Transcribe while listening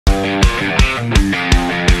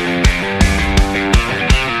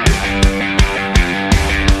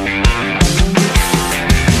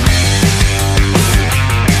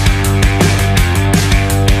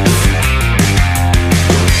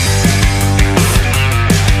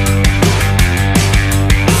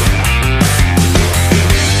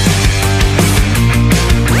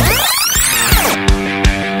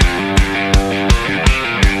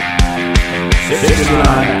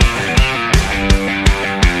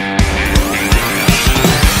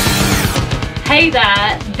Hey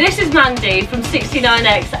there, this is Mandy from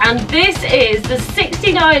 69X and this is the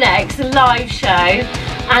 69X live show,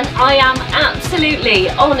 and I am absolutely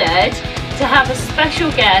honoured to have a special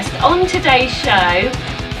guest on today's show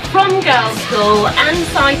from Girlschool and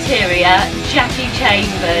Syteria, Jackie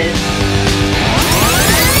Chambers.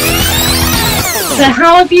 So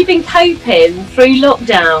how have you been coping through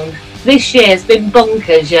lockdown? This year's been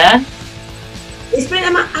bonkers, yeah? It's been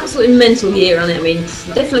an absolutely mental year, hasn't it? I mean,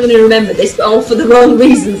 I'm definitely going to remember this, but all for the wrong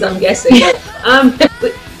reasons, I'm guessing. But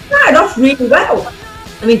it started off really well.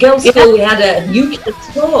 I mean, Girlschool, we had a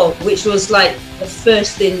UK tour, which was like the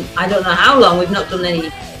first in, I don't know how long. We've not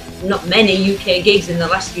done not many UK gigs in the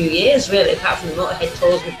last few years, really, apart from the Motorhead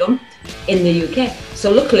tours we've done in the UK.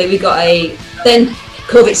 So luckily we got then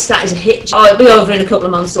COVID started to hit. Oh, it'll be over in a couple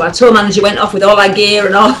of months. So our tour manager went off with all our gear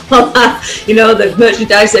and all that, you know, the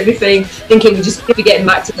merchandise, everything, thinking we'd just be getting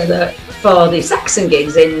back together for the Saxon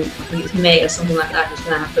gigs in, I think it's May or something like that, was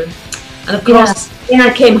going to happen. And of course, then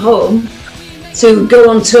I came home to go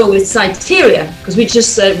on tour with Syteria, because we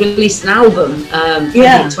just released an album,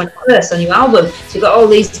 21st, a new album. So we got all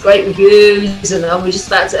these great reviews and we're just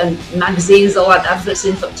about to, and magazines, all that adverts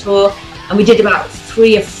in for tour. And we did about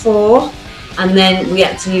 3 or 4. And then we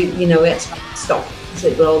had to, you know, we had to stop. So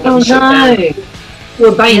it all got shut down. We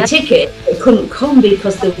were buying tickets, but couldn't come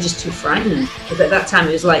because they were just too frightened. Because at that time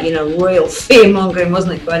it was like, you know, royal fear mongering,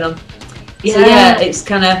 wasn't it, going on? So yeah, it's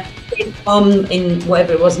kind of in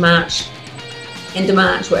whatever it was, March, end of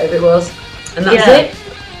March, whatever it was, and that's it.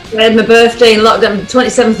 I had my birthday in lockdown.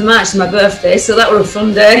 27th of March is my birthday, so that was a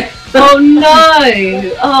fun day. Oh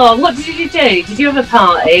no! Oh, what did you do? Did you have a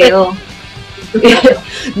party or?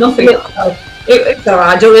 Nothing. It's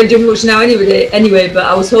alright. I don't really do much now anyway, but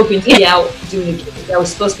I was hoping to be out doing a gig. I was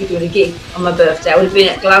supposed to be doing a gig on my birthday. I would have been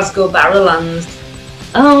at Glasgow Barrowlands.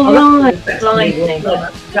 Right.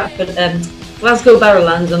 Glasgow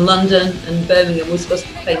Barrowlands and London and Birmingham. We were supposed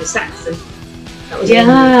to be playing the Saxon. That was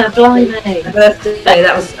blimey. My birthday.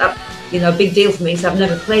 That was a big deal for me. So I've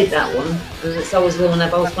never played that one, and it's always the one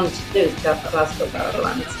I've always wanted to do, is Glasgow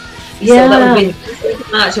Barrowlands. So that would have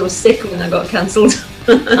been March. I was sick when I got cancelled.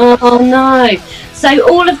 Oh no! So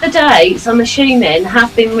all of the dates, I'm assuming,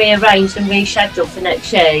 have been rearranged and rescheduled for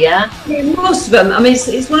next year, yeah? Yeah, most of them. I mean,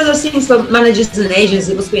 it's one of those things for managers and agents.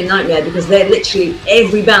 It must be a nightmare because they're literally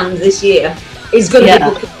every band this year is going to be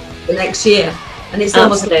booked for next year, and it's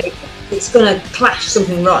almost like it's going to clash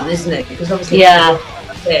something rotten, isn't it? Because obviously,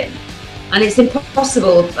 and it's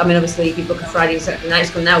impossible. I mean, obviously, if you book a Friday and Saturday night,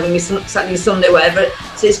 it's going to now going to be Saturday and Sunday, whatever.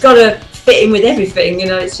 So it's got to fit in with everything. You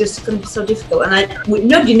know, it's just going to be so difficult. And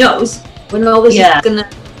nobody knows when all this is going to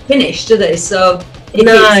finish, do they? So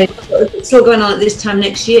it's still going on at this time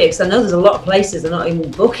next year, because I know there's a lot of places that are not even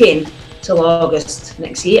booking till August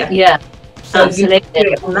next year. Yeah, so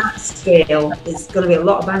absolutely. On that scale, there's going to be a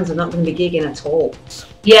lot of bands that are not going to be gigging at all.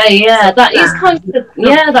 Yeah, that is kind of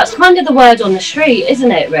that's kind of the word on the street,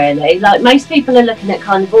 isn't it, really? Like, most people are looking at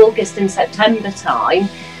kind of August and September time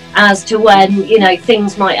as to when, you know,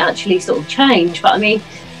 things might actually sort of change. But I mean,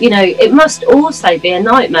 you know, it must also be a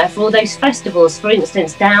nightmare for all those festivals, for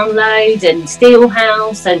instance, Download and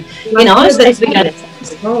Steelhouse, and you know, I was supposed to be going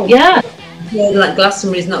to like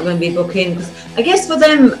Glastonbury's not going to be booking, because I guess for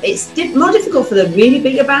them it's more difficult for the really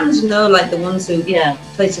bigger bands, you know, like the ones who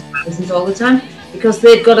play to thousands all the time, because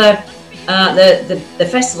they've got to the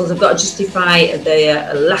festivals have got to justify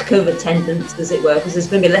the lack of attendance, as it were, because there's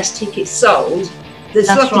going to be less tickets sold. They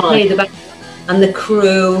still have to pay the band and the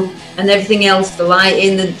crew and everything else, the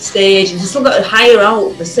lighting, the stage, and they've still got to hire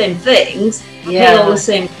out the same things, pay all the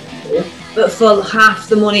same people, but for half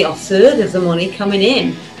the money or third of the money coming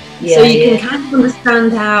in. So you can kind of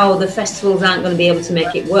understand how the festivals aren't going to be able to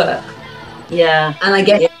make it work. Yeah. And I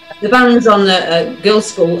guess the bands on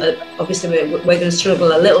Girlschool, obviously we're going to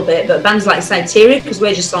struggle a little bit, but bands like Syteria, because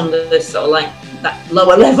we're just on the sort of like that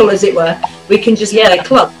lower level, as it were, we can just play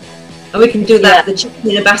club. And we can do that, the chicken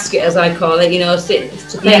in a basket, as I call it, you know,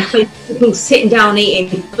 people sitting down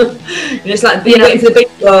eating. You know, it's like waiting for the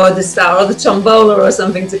bingo or the star or the tombola or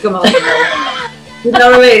something to come on. You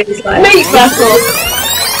know what I mean? It's like meat raffle.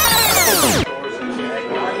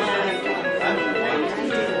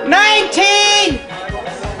 19!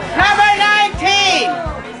 Number 19!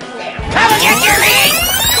 Come and get your meat!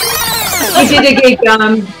 We did a gig,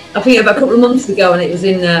 I think about a couple of months ago, and it was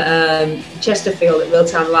in Chesterfield at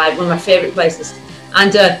Girlschool Live, one of my favourite places.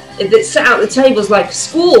 And it set out the tables like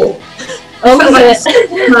school.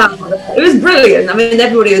 It was brilliant. I mean,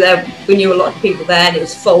 everybody there, we knew a lot of people there, and it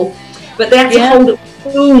was full. But they had to hold up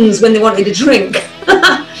spoons when they wanted a drink.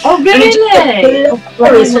 Oh, really?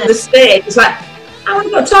 From the stage, it's like, I want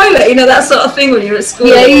to go to the toilet, you know, that sort of thing when you're at school.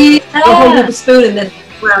 Yeah, yeah. Hold up a spoon and then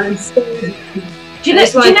around and spoon. Do you know,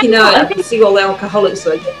 it's like, you know, I can see all the alcoholics.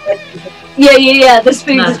 So yeah, the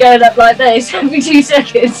spoon is going up like this every 2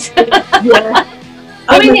 seconds. Yeah.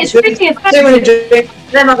 I mean, it's pretty effective.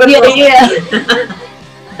 Yeah.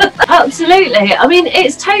 Absolutely. I mean,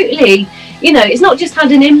 it's totally, you know, it's not just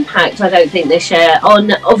had an impact, I don't think, this year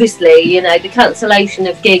on, obviously, you know, the cancellation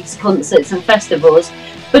of gigs, concerts and festivals,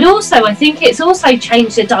 but also I think it's also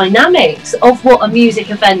changed the dynamics of what a music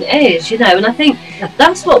event is, you know, and I think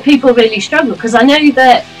that's what people really struggle, because I know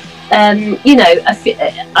that, you know,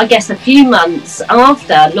 I guess a few months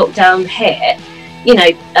after lockdown hit, you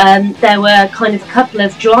know, there were kind of a couple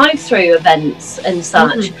of drive-through events and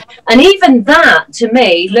such, and even that to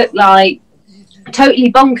me looked like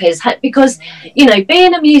totally bonkers, because, you know,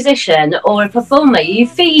 being a musician or a performer, you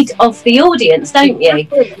feed off the audience, don't you?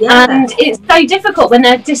 Yeah. And it's so difficult when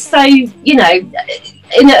they're just so, you know,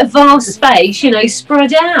 in a vast space, you know,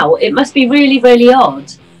 spread out. It must be really, really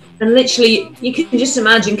odd. And literally, you can just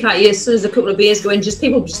imagine, can't you, as soon as a couple of beers go in, just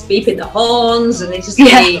people just beeping the horns, and it's just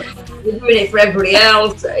you're doing it for everybody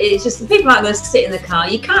else. It's just, people aren't going to sit in the car.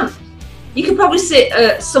 You can probably sit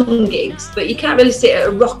at some gigs, but you can't really sit at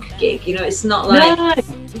a rock gig, you know. It's not like,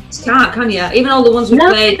 you just can't, can you? Even all the ones we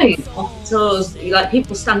played on tours, like,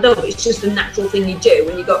 people stand up. It's just a natural thing you do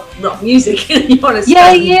when you've got rock music and you want to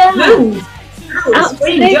stand move.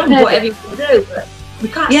 Absolutely. Jump, whatever you can do, but you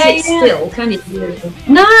can't sit still, can you?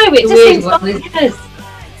 No, it just seems like it.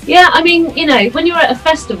 Yeah, I mean, you know, when you're at a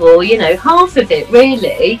festival, you know, half of it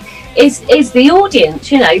really is the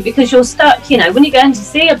audience, you know, because you're stuck, you know, when you're going to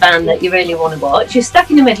see a band that you really want to watch, you're stuck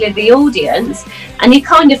in the middle of the audience and you're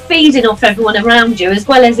kind of feeding off everyone around you as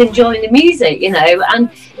well as enjoying the music, you know, and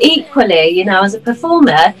equally, you know, as a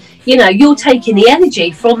performer, you know, you're taking the energy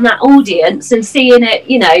from that audience and seeing it,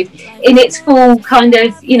 you know, in its full kind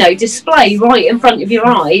of, you know, display right in front of your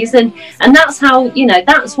eyes, and that's how, you know,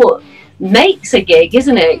 that's what makes a gig,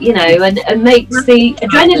 isn't it, you know, and makes the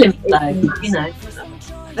adrenaline flow, you know.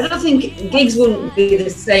 I don't think gigs wouldn't be the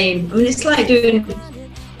same. I mean, it's like doing,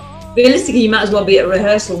 realistically, you might as well be at a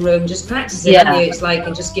rehearsal room just practicing, aren't you? It's like,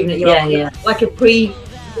 and just giving it your like a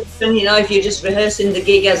you know, if you're just rehearsing the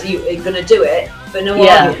gig as you're going to do it, but no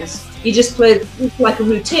audience. You just play like a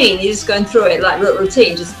routine, you're just going through it like a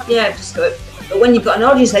routine, just go. But when you've got an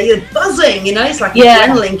audience there, you're buzzing, you know, it's like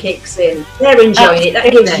adrenaline kicks in. They're enjoying it,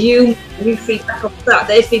 that gives you feedback off that,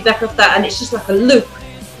 they feedback off that, and it's just like a loop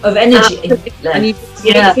of energy. And you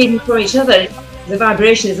feeding from each other. The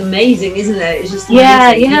vibration is amazing, isn't it? It's just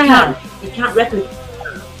amazing. You can't replicate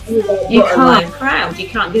a live crowd. You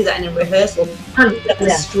can't do that in a rehearsal. You can't do that in a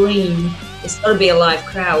stream. It's got to be a live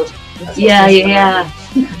crowd.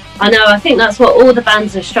 I know, I think that's what all the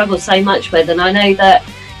bands have struggled so much with, and I know that,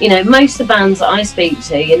 you know, most of the bands that I speak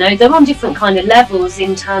to, you know, they're on different kind of levels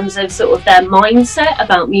in terms of sort of their mindset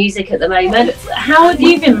about music at the moment. How have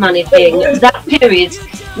you been managing that period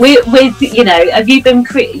with you know, have you been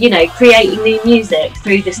creating new music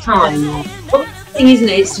through this time? Well, the thing, isn't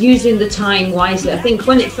it, it's using the time wisely. I think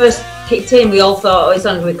when it first kicked in, we all thought, oh, it's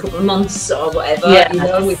only going to be a couple of months or whatever, you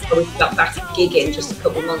know, and we've probably got back to gigging just a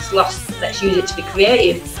couple of months lost. Let's use it to be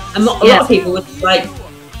creative. And a lot of people were like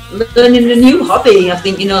learning a new hobby. I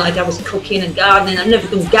think, you know, like I was cooking and gardening. I've never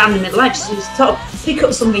done gardening in my life, so just sort of pick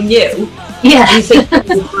up something new. Yeah. And you think,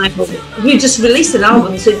 we just released an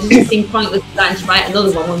album, so it just seemed pointless starting to write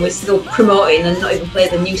another one when we're still promoting and not even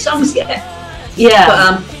playing the new songs yet.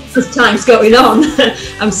 Yeah. But as time's going on,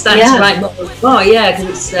 I'm starting to write more.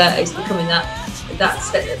 Because it's becoming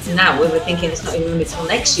that's now we were thinking it's not even going to be till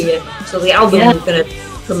next year. So the album we're going to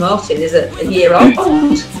promoting is a year old.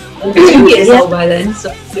 2 years old by then,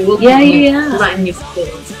 so we will writing new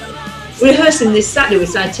things. Rehearsing this Saturday with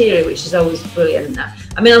Syteria, which is always brilliant.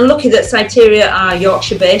 I mean, I'm lucky that Syteria are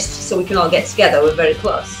Yorkshire based, so we can all get together. We're very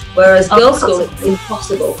close. Whereas Girlschool is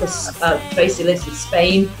impossible because Tracy lives in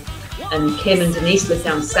Spain, and Kim and Denise live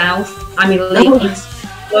down south. I'm in Leeds,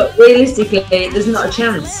 but realistically, there's not a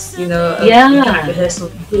chance. You know, we can't rehearse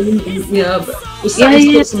something. You know, but we're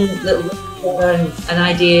starting to put some little and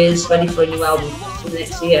ideas ready for a new album for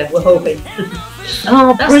next year. We're hoping.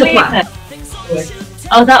 Oh, that's brilliant. The plan.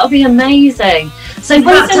 Oh, that'll be amazing. So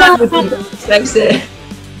when's the last time?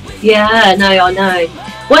 Yeah, no, I know.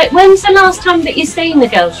 When's the last time that you've seen the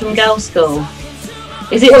girls from Girlschool?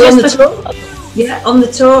 Is it just on the tour? Yeah, on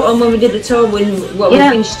the tour, and when we did the tour, we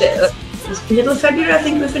finished it. It was middle of February, I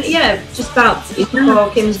think we finished. Yeah, just about before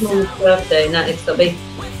Kim's mum's birthday, and that'll be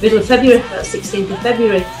middle of February, about 16th of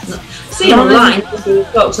February. See online, we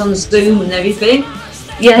talked on Zoom and everything.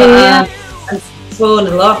 phone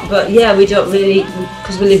a lot, but yeah, we don't really,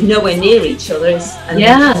 because we live nowhere near each other. And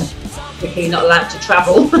yeah. You're not allowed to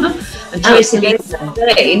travel. And tracing it,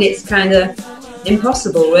 it's kind of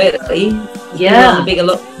impossible, really. Yeah. We were on a bigger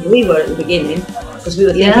look than we were at the beginning, because we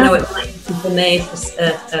were thinking, oh, it might be for May,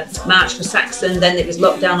 for March for Saxon, then it was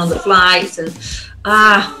lockdown on the flights, and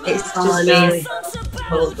it's just been.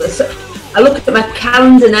 I look at my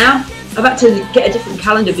calendar now. I've had to get a different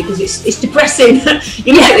calendar because it's depressing.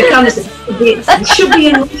 You look at the calendar, should be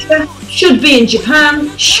in Russia, should be in Japan,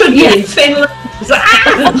 should be in Finland. It's like,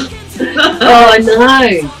 oh, I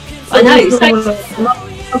know. I know.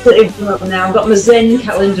 Now I've got my Zen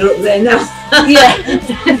calendar up there now.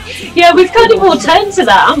 Yeah, we've kind of all turned to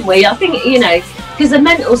that, haven't we? I think, you know, because the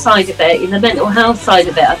mental side of it, the mental health side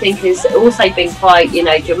of it, I think has also been quite, you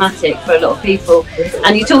know, dramatic for a lot of people.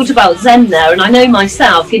 And you talked about Zen there, and I know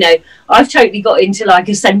myself, you know, I've totally got into like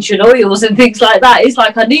essential oils and things like that. It's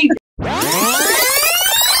like I need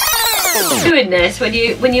doing this when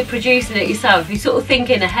you're producing it yourself. You're sort of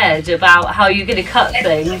thinking ahead about how you're going to cut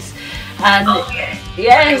things. And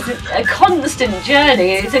yeah, it's a constant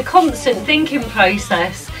journey. It's a constant thinking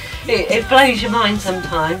process. It blows your mind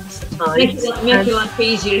sometimes. Make your life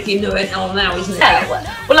easier if you know it all now, isn't it? Yeah,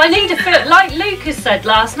 well, I need a film. Like Lucas said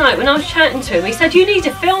last night when I was chatting to him, he said, you need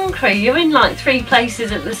a film crew. You're in like 3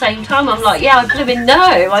 places at the same time. I'm like, yeah, I blooming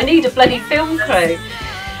know. I need a bloody film crew.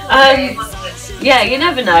 Yeah, you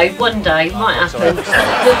never know. One day, might happen.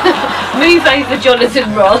 Move over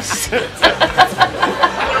Jonathan Ross.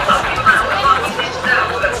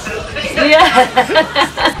 Yeah.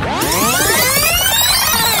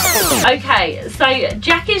 Okay, so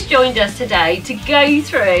Jackie's joined us today to go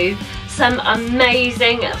through some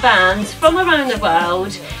amazing bands from around the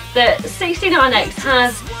world that 69X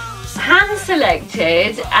has hand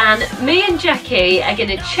selected, and me and Jackie are going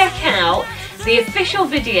to check out the official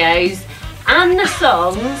videos and the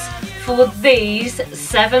songs for these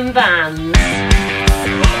 7 bands.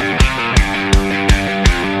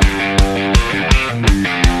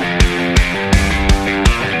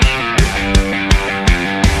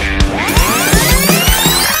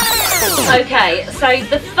 Okay, so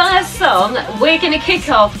the first song we're going to kick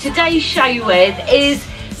off today's show with is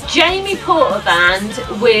Jamie Porter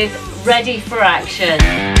Band with Ready for Action.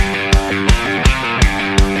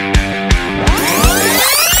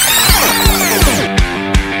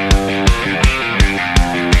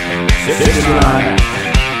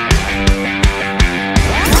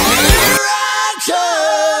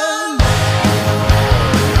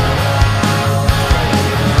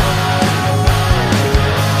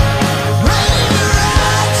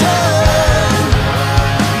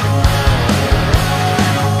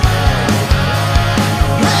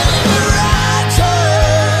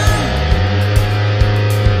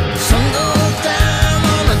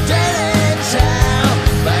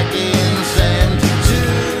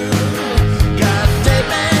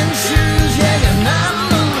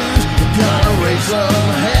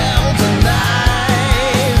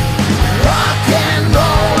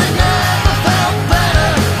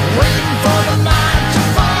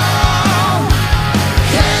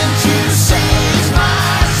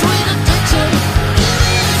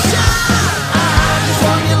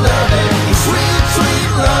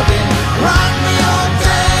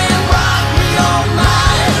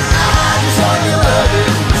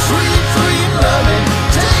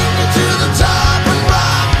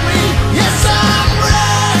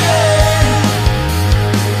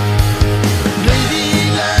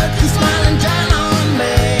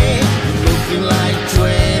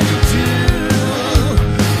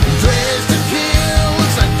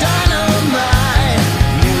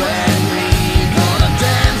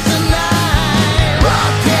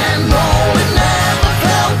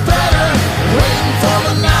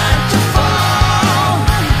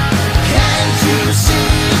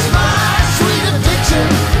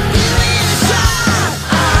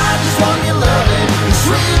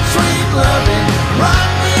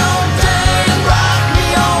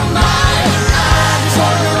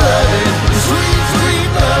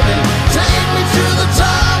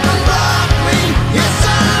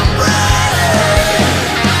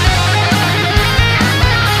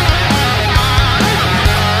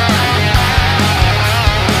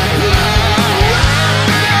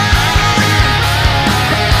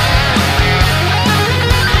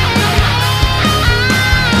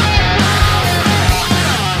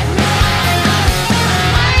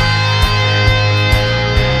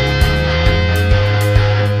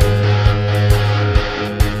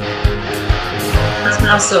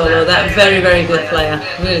 Solo, that very, very good player,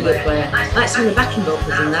 really good player. I like some of the backing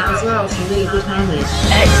vocals in that as well, some really good harmonies.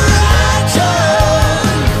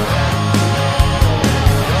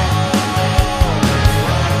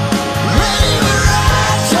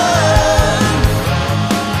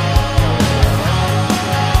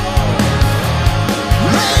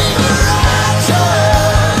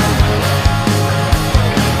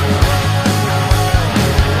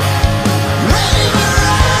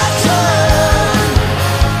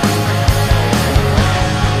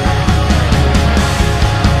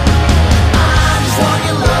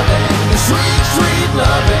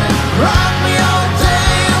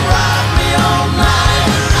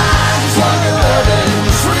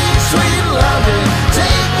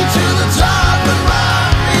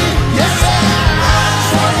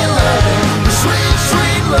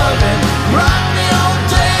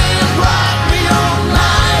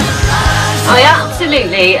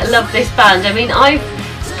 absolutely love this band. I mean, I've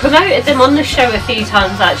promoted them on the show a few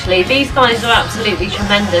times actually. These guys are absolutely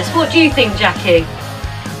tremendous. What do you think, Jackie?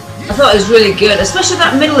 I thought it was really good, especially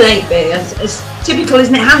that middle 8-bit. It's typical,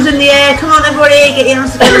 isn't it? Hands in the air, come on everybody, get your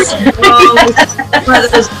hands together.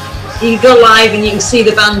 You go live and you can see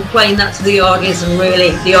the band playing that to the audience, and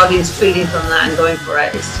really the audience feeding from that and going for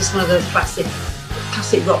it. It's just one of those classic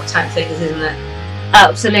rock type things, isn't it?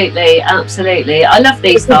 Absolutely, absolutely. I love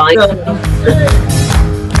these guys.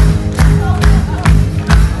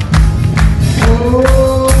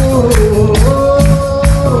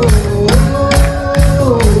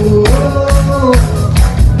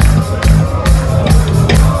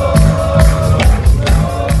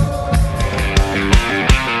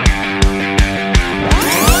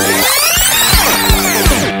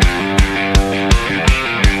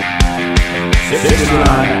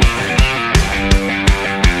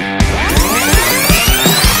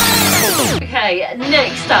 Okay,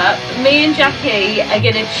 next up, me and Jackie are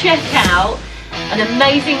going to check out an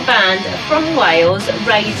amazing band from Wales,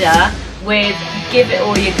 Raider, with Give It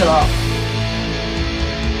All You Got.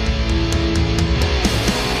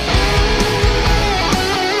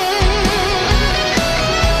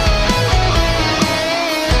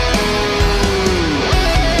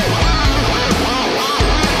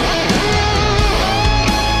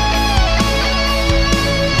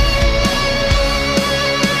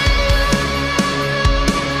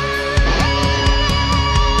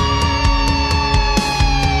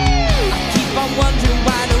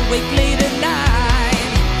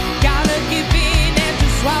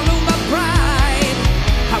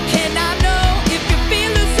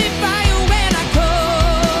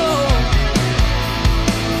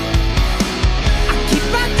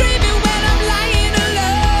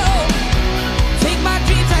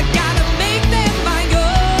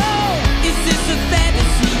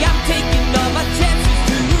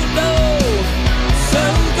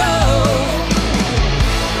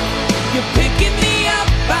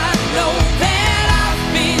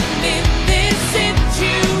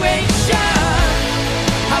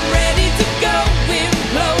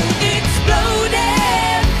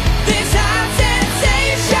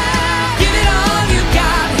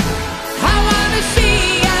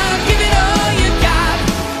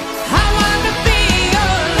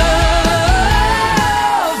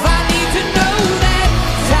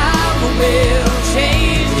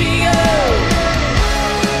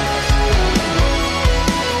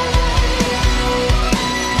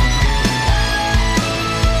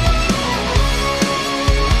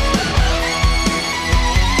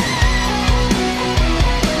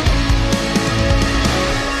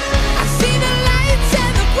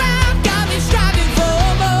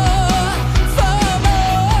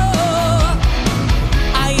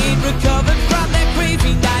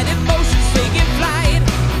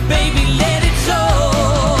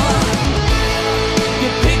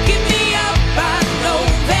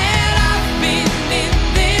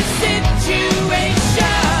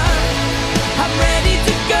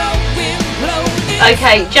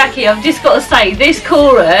 Okay, Jackie, I've just got to say, this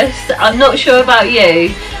chorus, I'm not sure about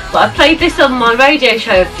you, but I've played this on my radio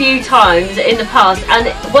show a few times in the past,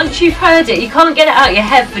 and once you've heard it, you can't get it out of your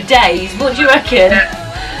head for days. What do you reckon?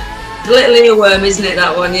 Yeah. A little earworm, isn't it,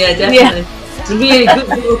 that one? Yeah, definitely. Yeah. It's a really good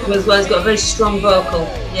vocal as well. It's got a very strong vocal.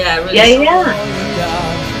 Yeah, really. Yeah, strong.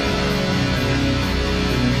 yeah.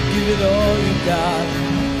 Give it all you got.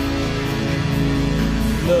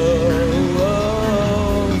 Love,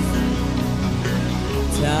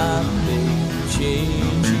 time may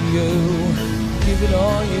change you. Give it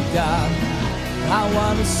all you got. I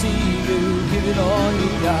wanna see you. Give it all you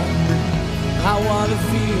got. I wanna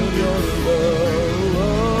feel your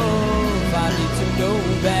love. I need to know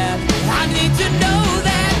that. I need to know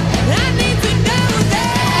that. I need to know that.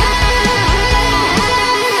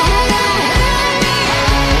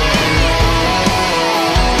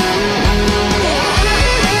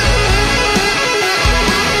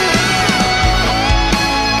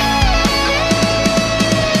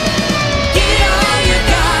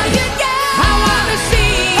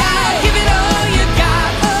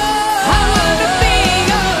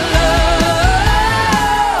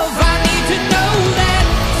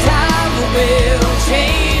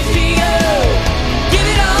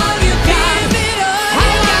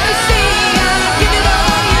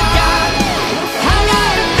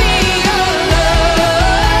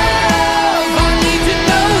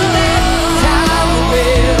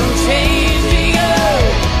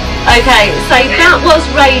 Okay, so that was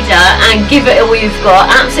Raider and Give It All You've Got.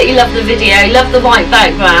 Absolutely love the video, love the white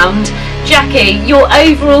background. Jackie, your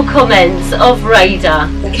overall comments of Radar?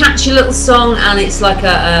 A catchy little song, and it's like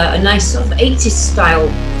a nice sort of 80s style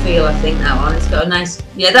feel, I think, that one. It's got a nice,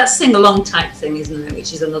 yeah, that sing-along type thing, isn't it?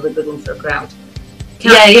 Which is another good one for a crowd. You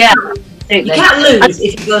can't lose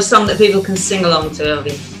if you've got a song that people can sing along to, have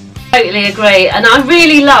you? Totally agree, and I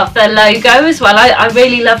really love their logo as well. I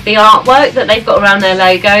really love the artwork that they've got around their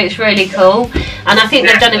logo. It's really cool, and I think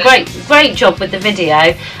they've done a great job with the video.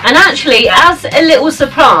 And actually, as a little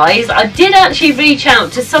surprise, I did actually reach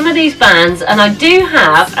out to some of these bands, and I do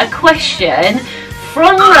have a question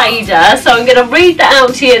from Radar, so I'm going to read that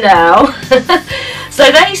out to you now. So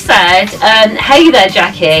they said, hey there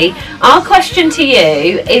Jackie, our question to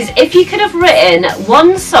you is if you could have written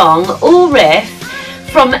one song or riff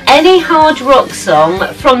from any hard rock song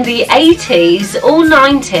from the 80s or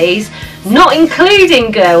 90s, not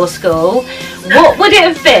including Girlschool, what would it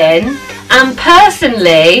have been? And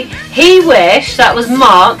personally, he wished, that was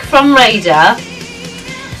Mark from Radar,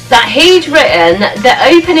 that he'd written the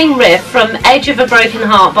opening riff from Edge of a Broken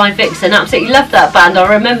Heart by Vixen. Absolutely love that band. I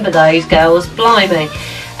remember those girls, blimey.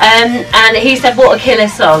 And he said, what a killer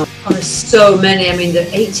song. Oh, there's so many. I mean, the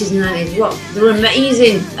 80s and 90s, what? There were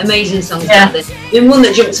amazing songs out there. I mean, one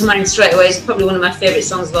that jumped to mind straight away is probably one of my favourite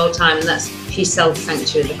songs of all time, and that's She Sells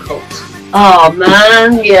Sanctuary, The Cult. Oh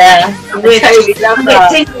man, yeah. I totally love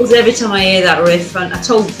that. It tingles every time I hear that riff, and I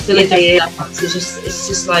told Billy that it's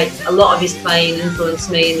just like a lot of his playing influenced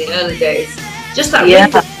me in the early days. Just that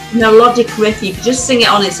riff, melodic riff, you could just sing it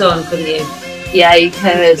on its own, couldn't you? Yeah, you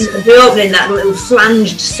could. The opening, that little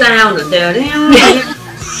flanged sound, and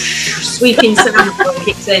sweeping sound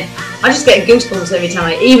kicks in. I just get goosebumps every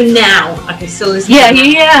time. Even now, I can still listen.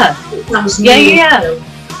 It sounds new.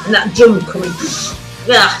 And that drum coming.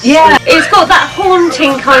 It's got that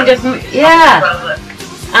haunting kind of,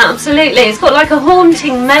 absolutely. It's got like a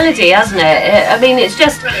haunting melody, hasn't it? I mean, it's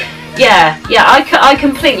just, I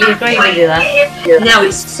completely agree with you there. Now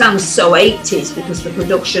it sounds so 80s because the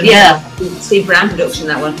production, Steve Brown production,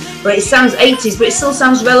 that one, but it sounds 80s, but it still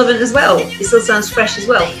sounds relevant as well. It still sounds fresh as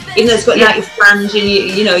well, even though it's got like your flange and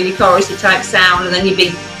your chorusy type sound, and then your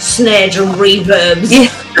big snare drum reverbs.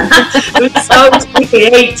 It's so typically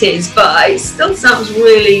 80s, but it still sounds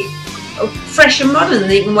really fresh and modern,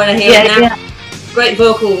 even when I hear it now. Great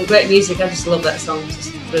vocal, great music. I just love that song. It's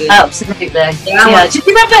just brilliant. Absolutely.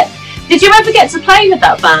 Did you ever get to play with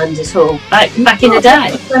that band at all back in the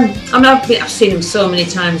day? I mean, I've seen them so many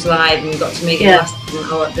times live and got to meet them last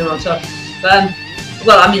time they were on tour. But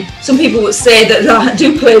well, I mean, some people would say that I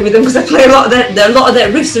do play with them because I play a lot of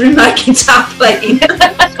their riffs are in my guitar playing.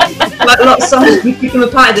 Like a lot of songs, we pick them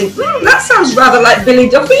apart and think, that sounds rather like Billy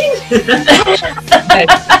Duffy.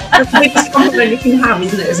 That's the biggest compliment you can have,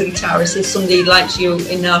 isn't it, as a guitarist, if somebody likes you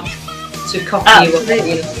enough to copy you or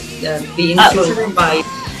be influenced by you.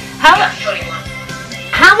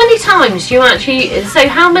 How many times do you actually, so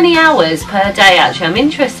how many hours per day actually, I'm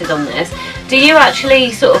interested on this, do you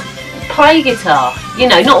actually sort of play guitar? You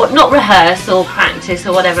know, not rehearse or practice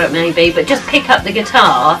or whatever it may be, but just pick up the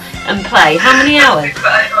guitar and play. How many hours?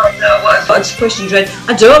 That's a question, Dread.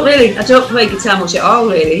 I don't play guitar much at all,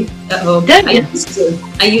 really, at home. Don't you?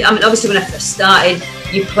 I mean, obviously when I first started,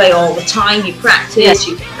 you play all the time, you practice,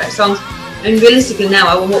 you write songs. And realistically now,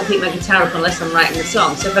 I won't pick my guitar up unless I'm writing the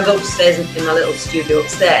song. So if I go upstairs in my little studio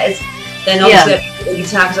upstairs, then obviously I pick up the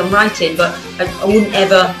guitar because I'm writing, but I wouldn't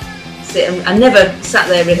ever sit, I never sat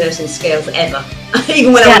there rehearsing scales, ever.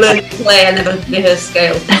 Even when I was learning to play, I never rehearsed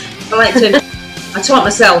scales. I taught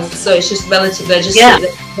myself, so it's just relatively, I just sit there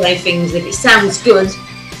and play things. If it sounds good,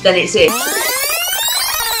 then it's it.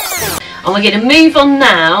 And we're going to move on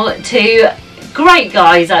now to great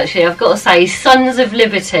guys, actually, I've got to say, Sons of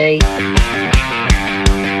Liberty.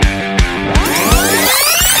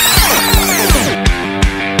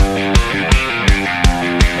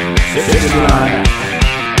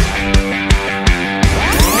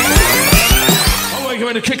 We're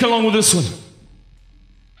going to kick along with this one.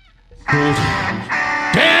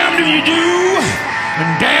 Damned if you do,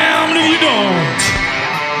 and damned if you don't.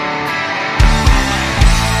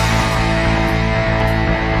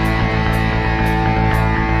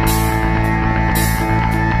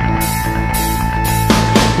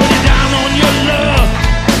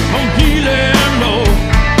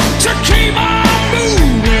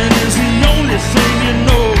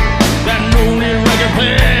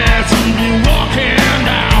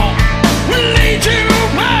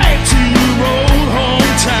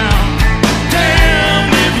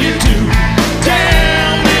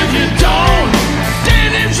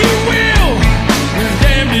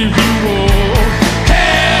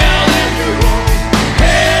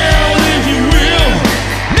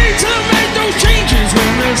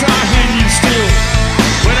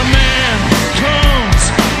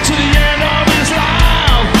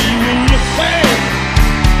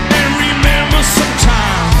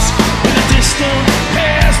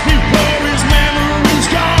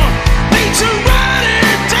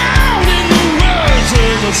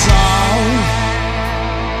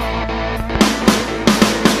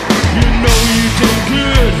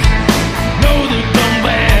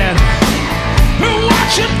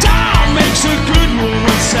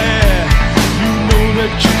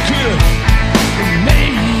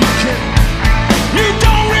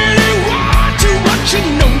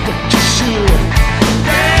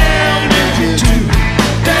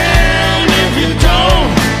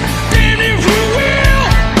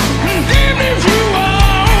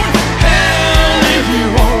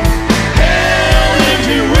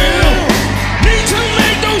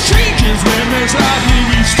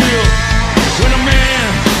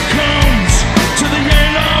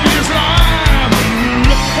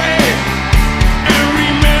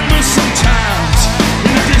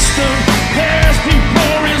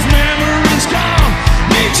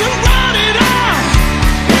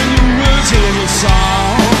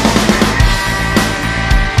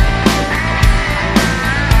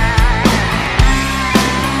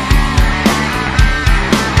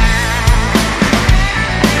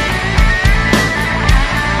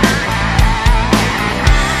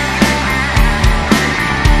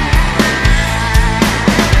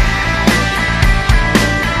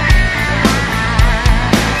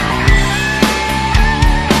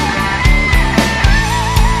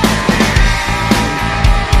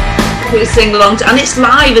 properly sing along to, and it's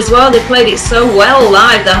live as well. They played it so well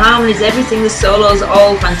live. The harmonies, everything, the solos,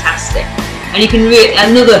 all fantastic. And you can really,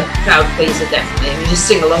 another crowd pleaser definitely. And you just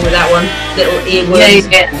sing along with that one little earworm.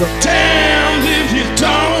 Damned if you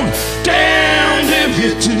don't, damned if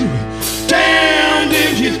you do, damned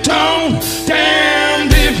if you don't,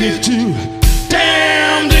 damned if you do,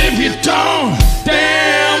 damned if you don't,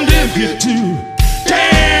 damned if you do,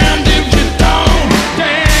 damned if you don't,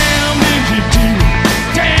 damned if you do,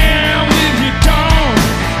 damned if you don't,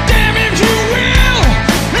 damn if you will,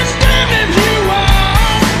 and damn if you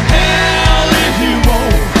won't, hell if you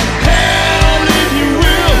won't, hell if you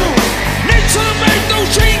will. Need to make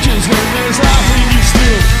those changes when there's life in you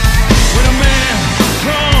still. When a man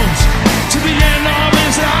comes to the end of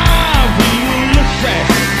his life, he will look back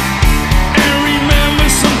and remember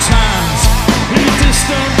sometimes in the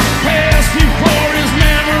distant past before his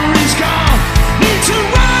memory's gone. Need to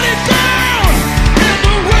write it down in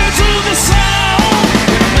the words of the song.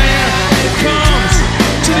 When a man comes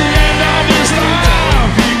to the end of his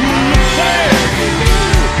life, he will look back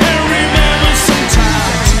and remember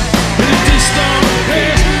sometimes in the distant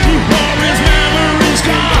past before his memory's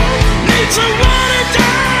gone. Need to write it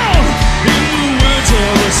down in the words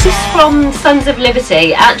of the song. From Sons of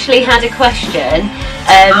Liberty actually had a question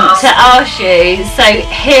to ask you, so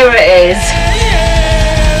here it is.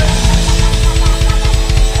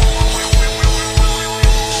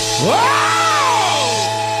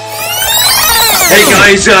 Hey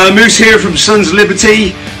guys, Moose here from Sons of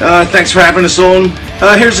Liberty. Thanks for having us on.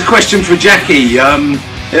 Here's a question for Jackie, and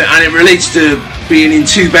it relates to being in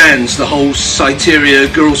two bands, the whole Syteria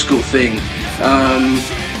Girlschool thing.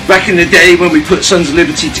 Back in the day when we put Sons of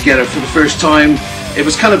Liberty together for the first time, it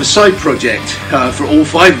was kind of a side project for all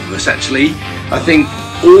five of us actually. I think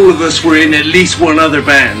all of us were in at least one other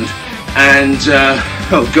band, and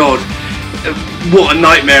oh god, what a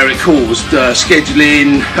nightmare it caused,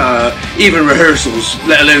 scheduling, even rehearsals,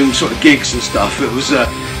 let alone sort of gigs and stuff. It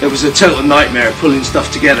was a total nightmare pulling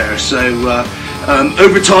stuff together. So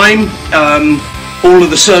over time, all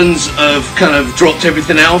of the Sons have kind of dropped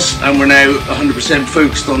everything else, and we're now 100%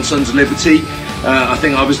 focused on Sons of Liberty. I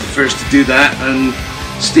think I was the first to do that, and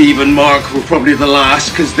Steve and Mark were probably the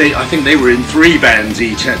last, because I think they were in 3 bands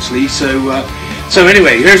each actually. So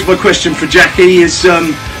anyway, here's my question for Jackie: is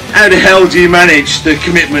how the hell do you manage the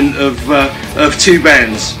commitment of 2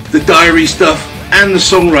 bands, the diary stuff and the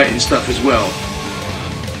songwriting stuff as well?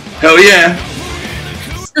 Hell yeah.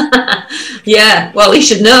 Yeah, well, you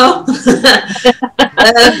should know.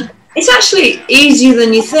 It's actually easier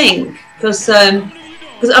than you think, because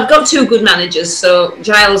I've got 2 good managers, so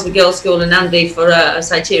Giles with Girlschool and Andy for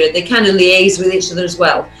Syteria. They kind of liaise with each other as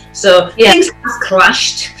well. So things have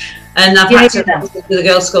clashed, and I've had to do the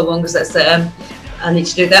Girlschool one because that's I need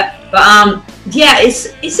to do that. But yeah,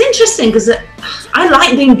 it's interesting because I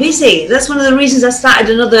like being busy. That's one of the reasons I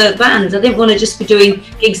started another band. I didn't want to just be doing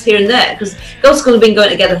gigs here and there, because Girlschool have been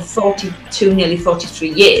going together 42, nearly 43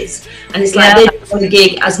 years, and it's like they don't want to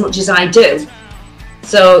gig as much as I do.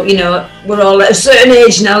 So, you know, we're all at a certain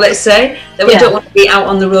age now, let's say, that we don't want to be out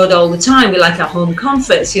on the road all the time. We like our home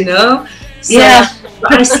comforts, you know. So,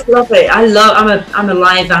 but I still love it. I'm a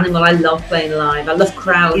live animal. I love playing live. I love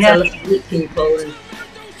crowds. I love to meet people. And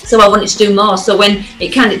so I wanted to do more. So when it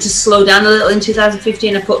kind of just slowed down a little in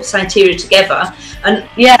 2015, I put Syteria together. And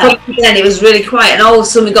then it was really quiet. And all of a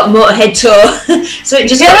sudden we got a Motorhead tour. So it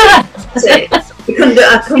just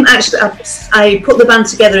I put the band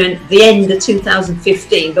together in the end of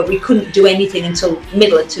 2015, but we couldn't do anything until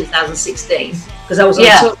middle of 2016 because I was on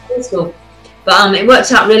tour. But it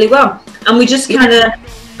worked out really well, and we just kind of,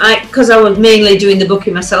 because I was mainly doing the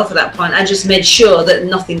booking myself at that point, I just made sure that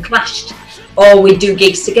nothing clashed, or we'd do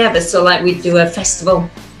gigs together. So like we'd do a festival,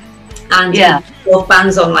 and both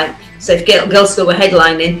bands on. Like, so if Girlschool were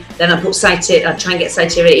headlining, then I put Syteria. I'd try and get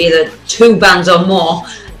Syteria either 2 bands or more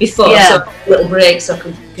before, so a little break, so I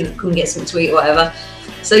could come and get something to eat or whatever.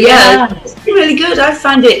 So it's been really good. I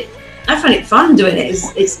find it fun doing it.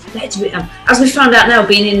 It's as we found out now,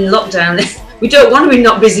 being in lockdown. We don't want to be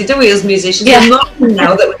not busy, do we, as musicians? We're moaning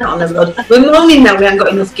now that we're not on the road. We're moaning now we haven't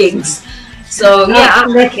got enough gigs. So, I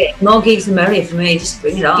like it. More gigs the merrier for me. Just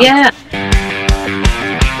bring it on. Yeah.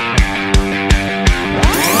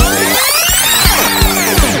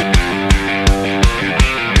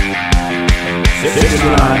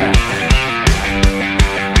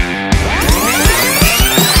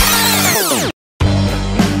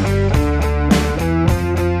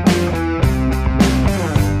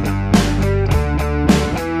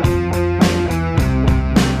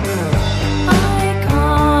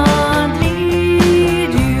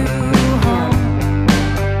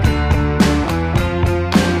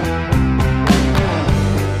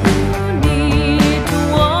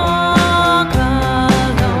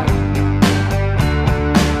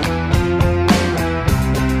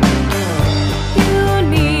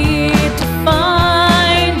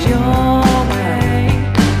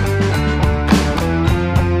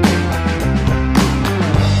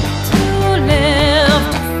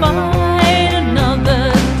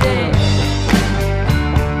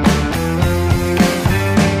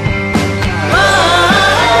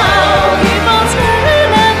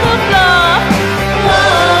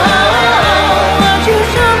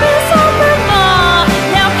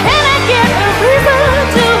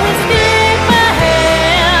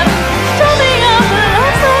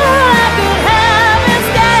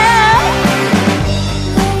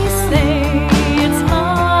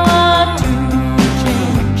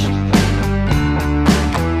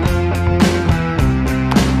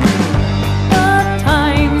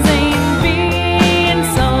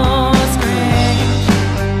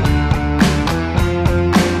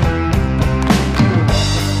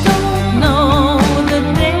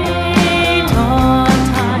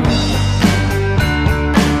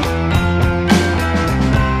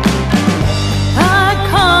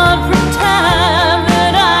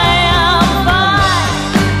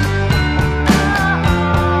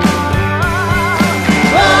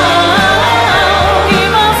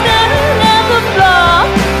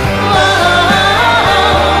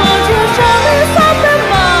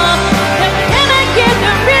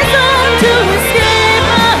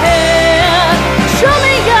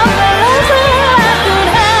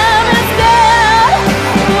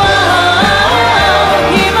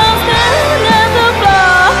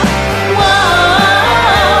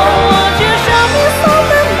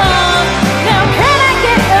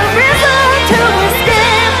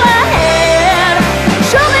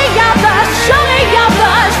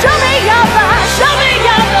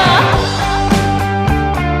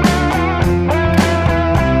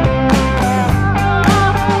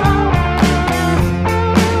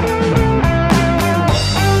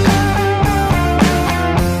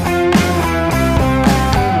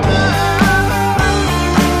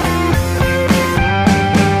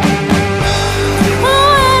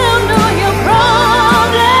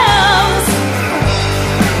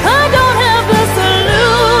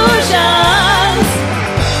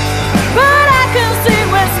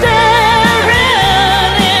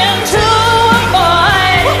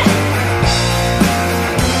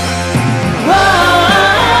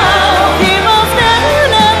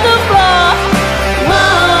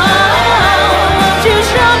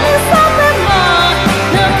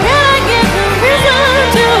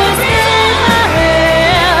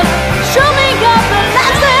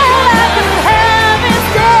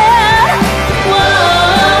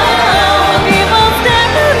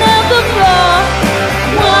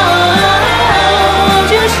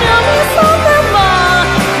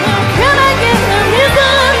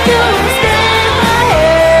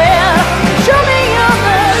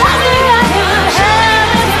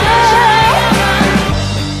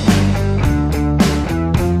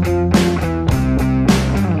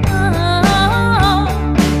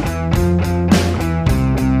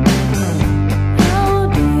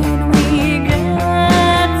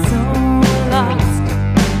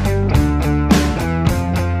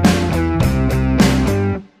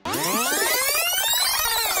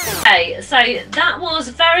 that was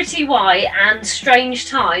Verity White and Strange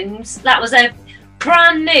Times. That was a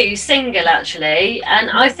brand new single actually,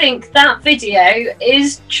 and I think that video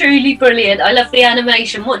is truly brilliant. I love the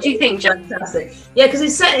animation. What do you think, John? Fantastic. Yeah, because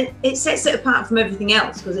it sets it apart from everything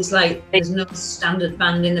else, because it's like there's no standard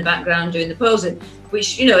band in the background doing the posing,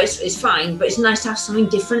 which, you know, it's fine, but it's nice to have something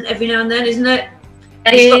different every now and then, isn't it?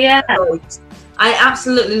 Yeah. I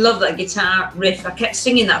absolutely love that guitar riff. I kept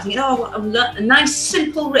singing that, thinking, oh, a nice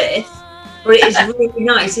simple riff, but it is really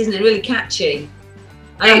nice, isn't it? Really catchy.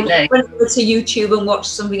 I went over to YouTube and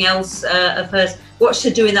watched something else of hers. Watched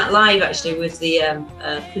her doing that live actually with the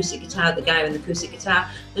acoustic guitar, the guy with the acoustic guitar.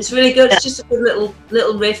 It's really good. It's just a good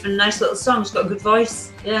little riff and nice little song. It's got a good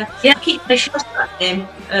voice. Yeah. I keep pushing that name,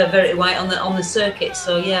 Verity White, on the circuit.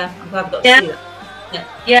 So yeah, I'm glad I got to see that.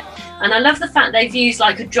 Yeah. And I love the fact they've used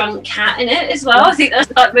like a drunk cat in it as well. I think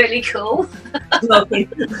that's like really cool.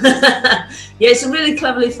 Yeah, it's a really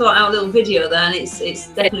cleverly thought out little video there, and it's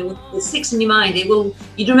definitely, it sticks in your mind.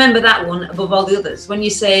 You'd remember that one above all the others. When you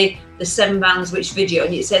say the 7 bands which video,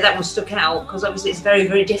 and you say that one stuck out, because obviously it's very,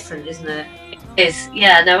 very different, isn't it? It is,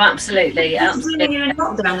 yeah, no, absolutely. When you're in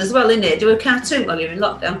lockdown as well, isn't it? Do a cartoon while you're in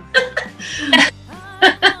lockdown.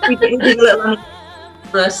 we did a little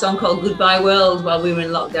for a song called Goodbye World while we were in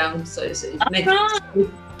lockdown, so it made it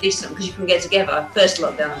decent because you can get together. First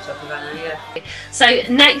lockdown I'm talking about now, yeah. So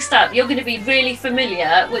next up, you're going to be really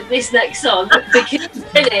familiar with this next song because in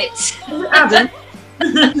it, Adam.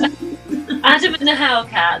 Adam and the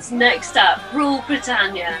Hellcats. Next up, Rule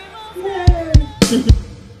Britannia.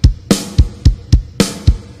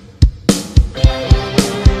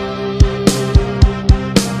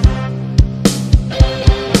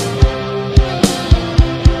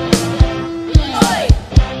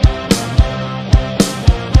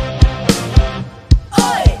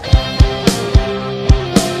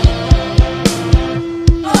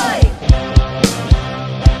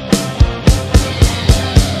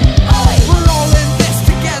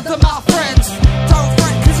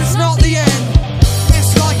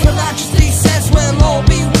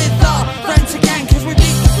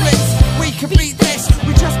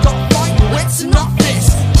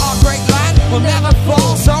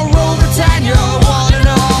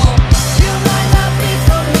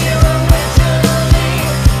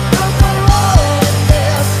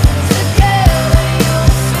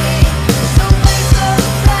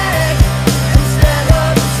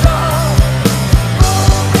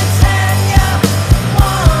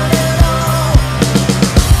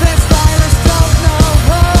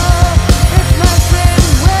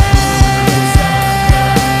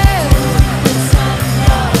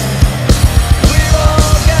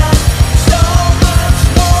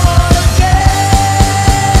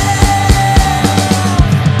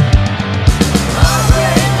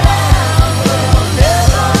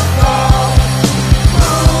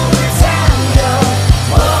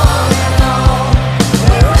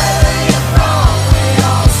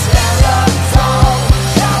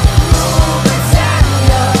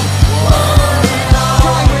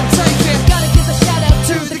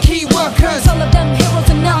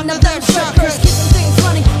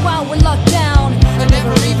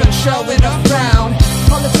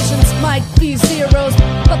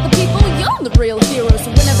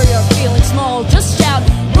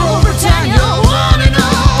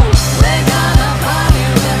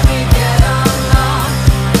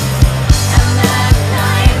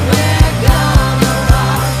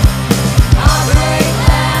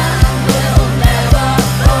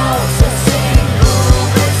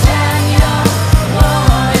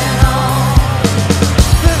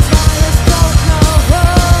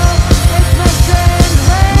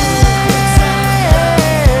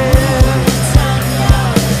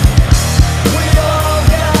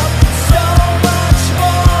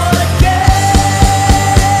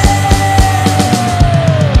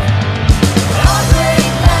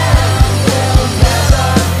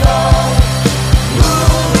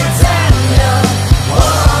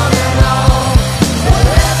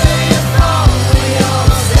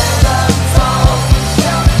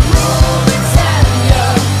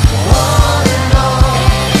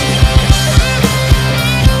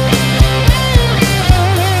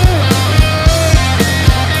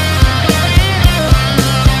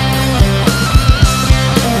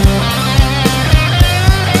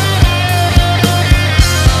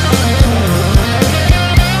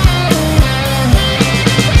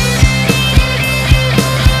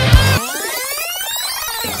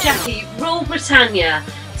 Britannia.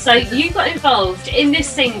 So you got involved in this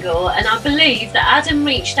single, and I believe that Adam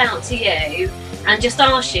reached out to you and just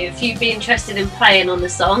asked you if you'd be interested in playing on the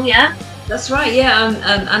song, yeah? That's right, yeah.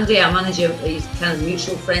 Andy, our manager, he's kind of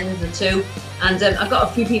mutual friends, the two. And I got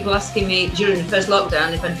a few people asking me during the first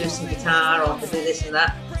lockdown if I'd do some guitar or if I'd do this and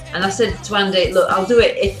that. And I said to Andy, look, I'll do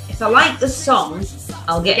it. If I like the song,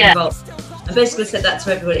 I'll get involved. I basically said that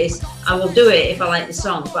to everybody, is I will do it if I like the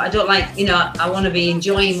song, but I don't like, you know, I want to be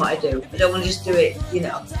enjoying what I do. I don't want to just do it, you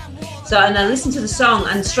know. So, and I listened to the song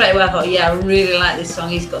and straight away I thought, yeah, I really like this song.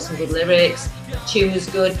 He's got some good lyrics, the tune was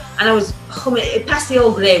good. And I was humming, it passed the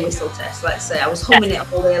old grey whistle test, let's say. I was humming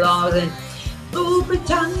it all day long. I was in, oh,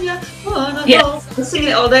 Britannia, I was singing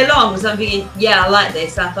it all day long because I'm thinking, yeah, I like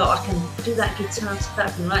this. I thought I can do that guitar stuff, I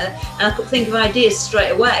can write that. And I could think of ideas straight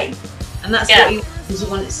away. And that's what you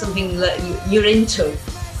want, something that you're into.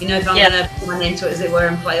 You know, if I'm going to put my name to it, as it were,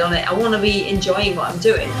 and play on it, I want to be enjoying what I'm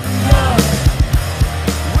doing.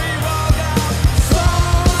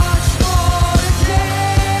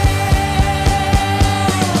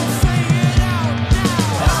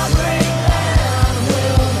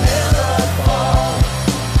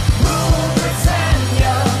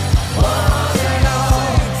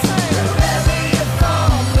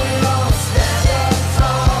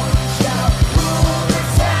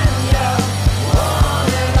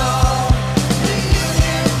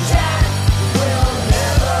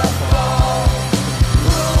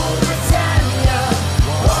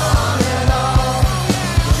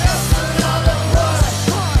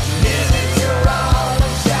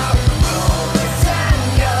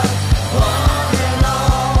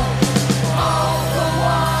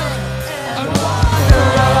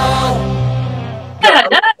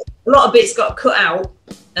 A lot of bits got cut out.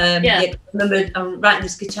 I remember I'm writing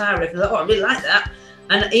this guitar riff and I thought, oh, I really like that.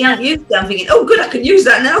 And he hadn't used it. I'm thinking, oh, good, I can use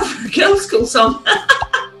that now for a girls' school song.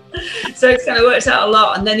 So it kind of works out a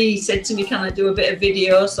lot. And then he said to me, can I do a bit of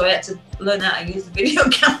video? So I had to learn how to use the video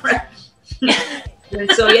camera. And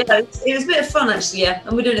so yeah, it was a bit of fun actually. Yeah,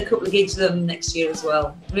 and we're doing a couple of gigs with them next year as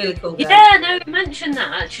well. Really cool guy. Yeah, no, we mentioned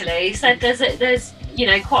that actually. He said there's you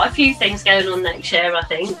know quite a few things going on next year, I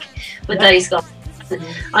think, with those guys.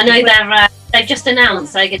 I know they've just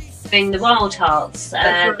announced they're doing the Wild Hearts.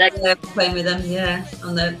 They're playing with them,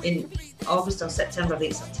 in August or September. I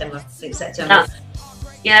think September.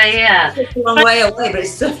 Yeah. It's a long way away, but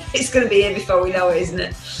it's going to be here before we know it, isn't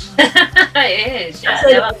it? It is.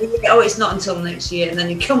 Yeah. Oh, it's not until next year, and then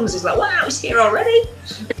he comes. It's like, wow, it's here already.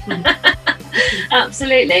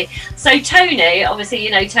 Absolutely. So Tony, obviously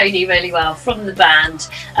you know Tony really well from the band.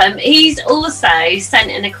 He's also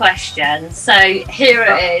sent in a question. So here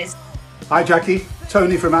it is. Hi Jackie,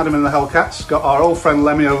 Tony from Adam and the Hellcats. Got our old friend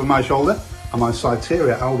Lemmy over my shoulder and my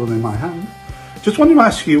Syteria album in my hand. Just wanted to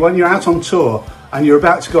ask you, when you're out on tour and you're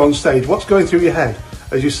about to go on stage, what's going through your head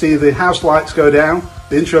as you see the house lights go down,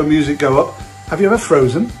 the intro music go up? Have you ever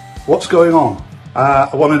frozen? What's going on?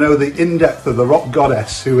 I want to know the in-depth of the rock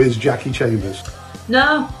goddess who is Jackie Chambers.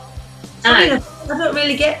 No. I don't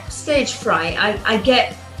really get stage fright. I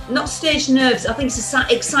get, not stage nerves, I think it's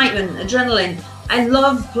excitement, adrenaline. I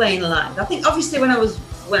love playing live. I think obviously when I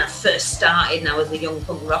first started and I was a young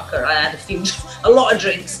punk rocker, I had a lot of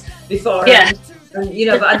drinks before. And you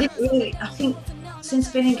know, but I didn't really, I think since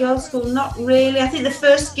being in girls' school, not really. I think the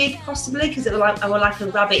first gig possibly, because I was like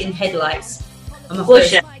a rabbit in headlights.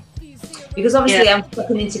 Because obviously I'm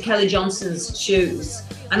stepping into Kelly Johnson's shoes,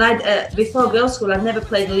 and before girls' school I'd never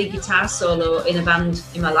played a lead guitar solo in a band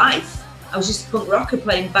in my life. I was just a punk rocker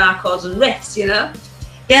playing bar chords and riffs, you know.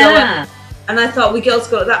 Yeah. So, and I thought with girls'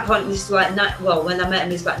 school at that point, this was like when I met him,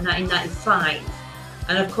 it was about 1995,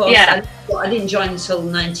 and of course I didn't join until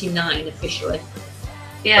 99 officially.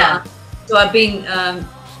 Yeah. So I've been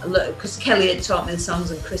because Kelly had taught me the songs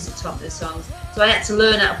and Chris had taught me the songs. So I had to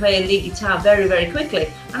learn how to play lead guitar very, very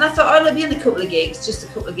quickly. And I thought, oh, I'll be in a couple of gigs, just a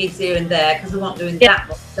couple of gigs here and there, because I wasn't doing that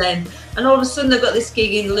much then. And all of a sudden I got this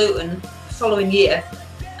gig in Luton the following year.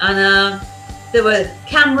 And there were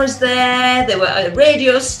cameras there, there were a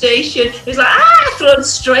radio station. It was like, thrown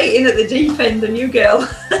straight in at the deep end, the new girl.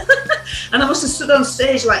 And I must have stood on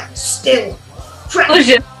stage like still,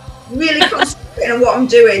 really concentrating on what I'm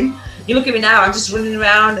doing. You look at me now, I'm just running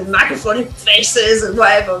around and microphoning faces and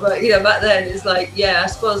whatever, but you know, back then it's like, I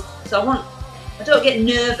suppose, so I don't get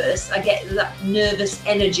nervous, I get that nervous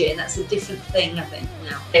energy, and that's a different thing, I think,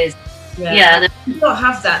 now. It is. If you don't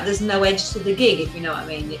have that, there's no edge to the gig, if you know what I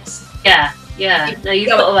mean. It's no, you've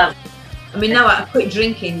got to have. I mean, now I quit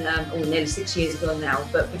drinking nearly 6 years ago now,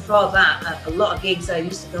 but before that, a lot of gigs I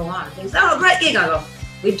used to go on and things, oh, great gig, I go,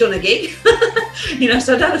 we've done a gig, you know,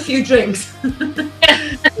 so I'd had a few drinks.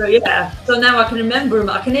 So now I can remember them.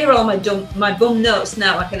 I can hear all my bum notes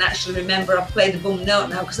now. I can actually remember I've played the bum note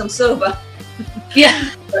now because I'm sober. But yeah,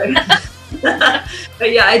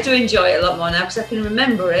 I do enjoy it a lot more now because I can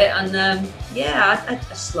remember it, and I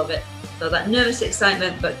just love it. So that nervous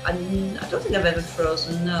excitement, but I don't think I've ever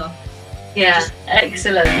frozen, no. Yeah,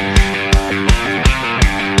 excellent.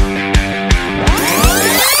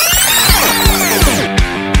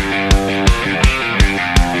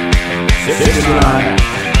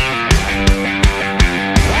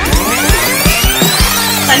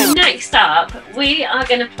 So next up, we are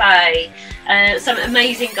going to play some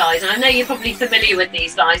amazing guys, and I know you're probably familiar with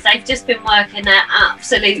these guys. They've just been working their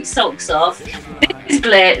absolute socks off. This is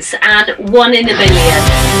Blitz and 1 in a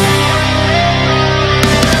Million.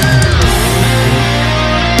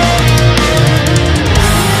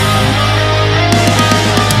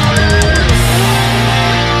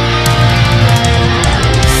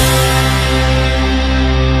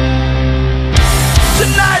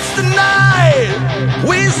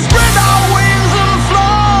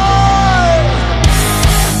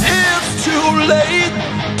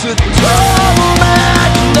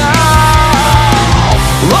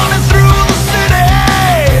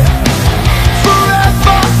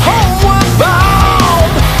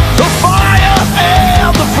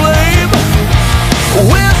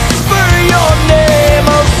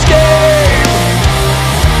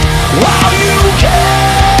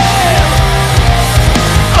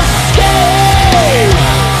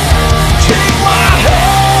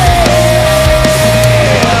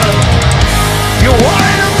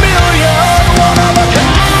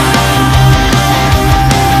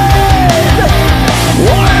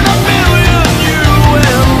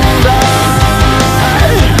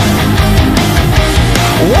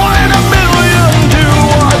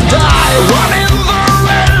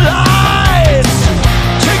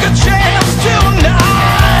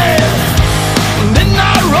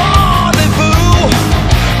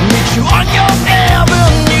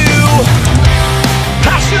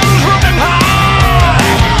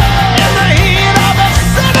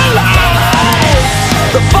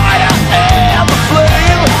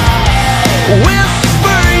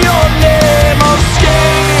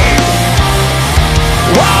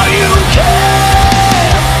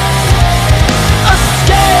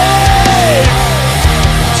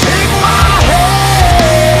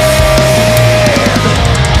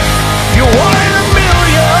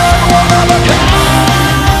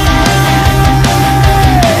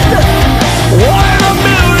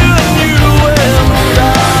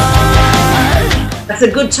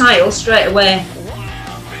 That's a good title straight away.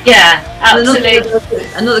 Yeah, absolutely.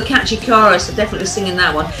 Another catchy chorus, so definitely singing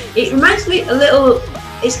that one. It reminds me a little,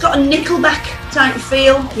 it's got a Nickelback type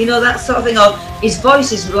feel, you know, that sort of thing. Or his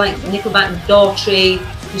voice is like Nickelback, Daughtry,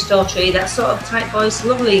 that sort of type voice,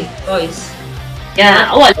 lovely voice. Yeah,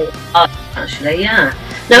 oh, I love that, actually, yeah.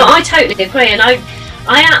 No, I totally agree, and I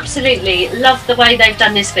absolutely love the way they've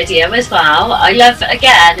done this video as well. I love,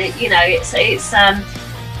 again, you know, it's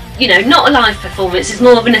you know, not a live performance, it's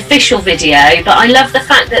more of an official video, but I love the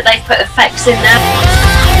fact that they've put effects in there.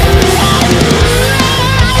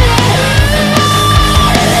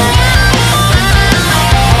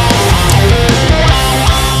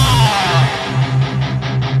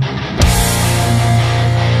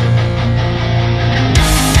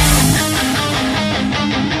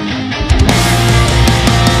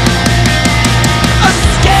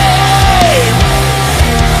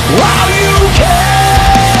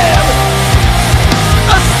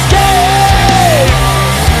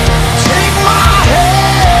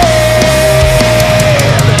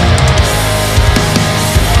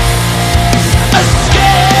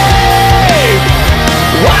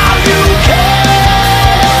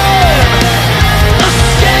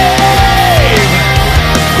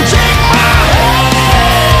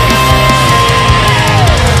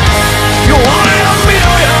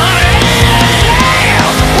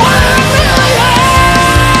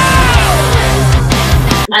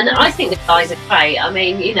 And I think the guys are great. I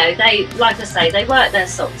mean, you know, they, like I say, they work their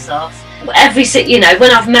socks off. You know, when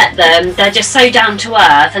I've met them, they're just so down to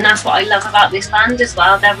earth, and that's what I love about this band as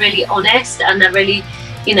well. They're really honest, and they're really,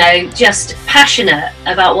 you know, just passionate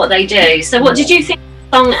about what they do. So what did you think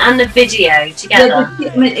of the song and the video together?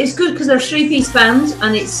 Yeah, I mean, it's good because they're a three-piece band,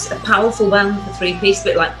 and it's a powerful band for three-piece, a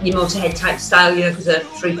bit like your Motorhead type style, you know, because they're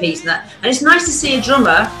three-piece and that. And it's nice to see a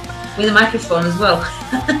drummer with a microphone as well.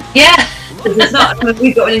 Yeah. It's not, I mean,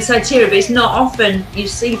 we've got one in Syteria, but it's not often you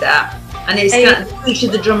see that. And it's kind of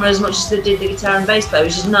featured the drummer as much as they did the guitar and bass player,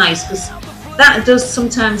 which is nice because that does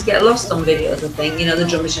sometimes get lost on videos, I think. You know, the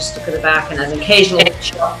drummer's just stuck at the back and has an occasional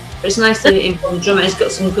shot. But it's nice to involve the drummer, and it's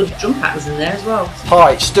got some good drum patterns in there as well.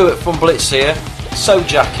 Hi, Stuart from Blitz here. So,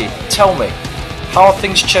 Jackie, tell me, how have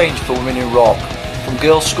things changed for women in rock from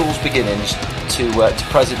girls' school's beginnings to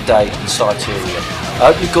present day in Syteria?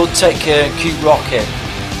 I hope you're good, take care, and keep rocking.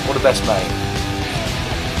 All the best, mate.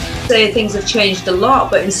 say things have changed a lot,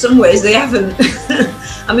 but in some ways they haven't.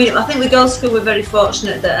 I mean, I think the girls' school, we're very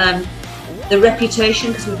fortunate that the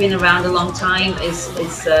reputation, because we've been around a long time, is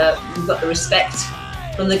we've got the respect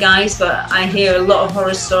from the guys, but I hear a lot of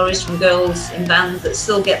horror stories from girls in bands that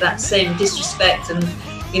still get that same disrespect and,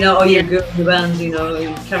 you know, oh, you're a girl in the band, you know,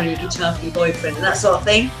 you're carrying your guitar for your boyfriend and that sort of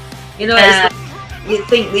thing. You know, it's like, you'd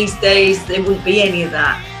think these days there wouldn't be any of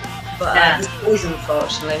that, but this is,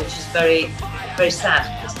 unfortunately, which is very, very sad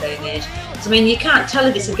this day and age. So, I mean, you can't tell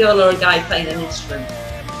if it's a girl or a guy playing an instrument.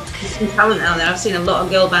 There's some talent out there. I've seen a lot of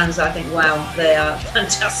girl bands. I think, wow, they are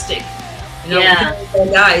fantastic. You know,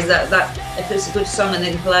 guys, that if it's a good song and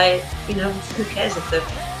they can play, you know, who cares if they're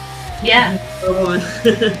a woman?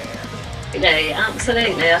 No,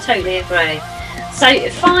 absolutely, I totally agree. So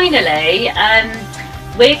finally,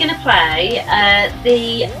 we're going to play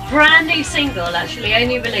the brand new single, actually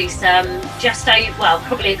only released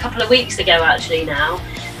probably a couple of weeks ago actually now,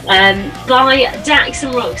 by Daxx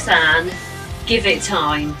and Roxanne, Give It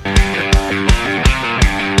Time.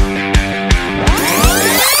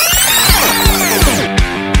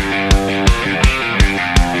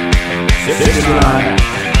 69XLIVE.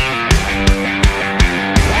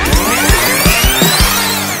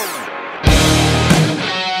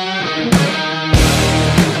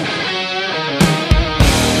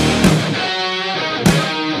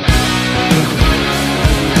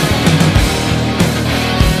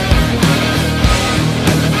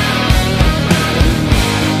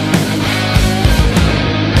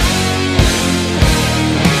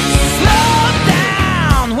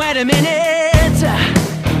 A minute,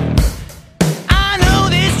 I know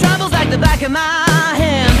these troubles like the back of my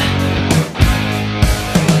hand.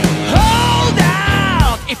 Hold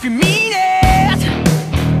out if you mean it.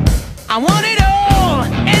 I want it all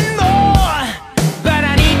and more, but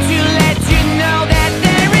I need to let you know that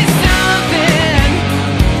there is something.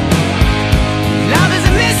 Love is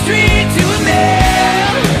a mystery to a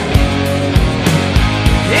man.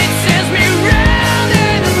 It sends me round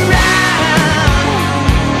and round.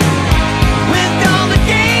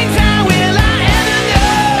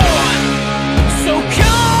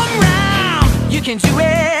 You can do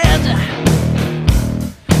it.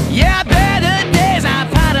 Yeah, better days are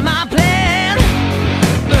part of my plan.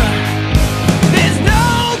 There's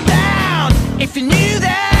no doubt if you knew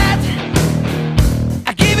that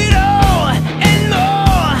I give it all and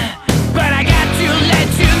more, but I got to let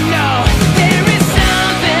you know there is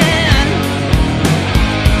something.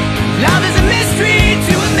 Love is a mystery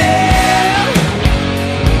to a man.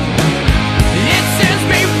 It sends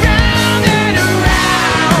me round and around.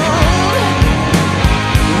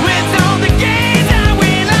 With all the games I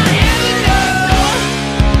will I ever know,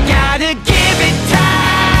 gotta give it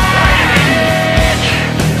time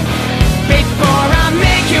before I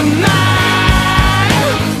make you mine.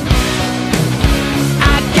 I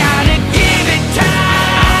gotta give it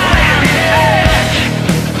time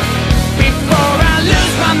before I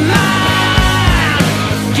lose my mind.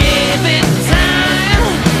 Give it time,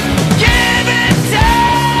 give it time.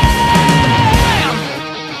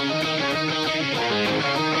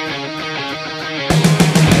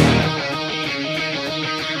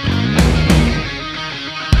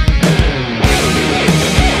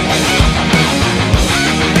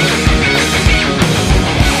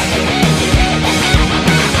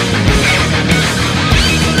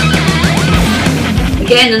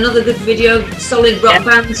 Again, another good video, solid rock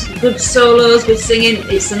band, good solos, good singing.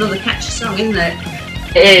 It's another catchy song, isn't it?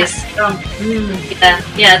 It is.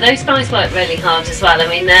 Yeah, those guys work really hard as well. I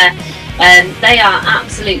mean, they are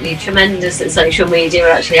absolutely tremendous at social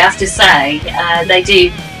media, actually, I have to say. They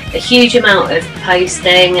do a huge amount of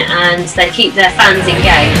posting and they keep their fans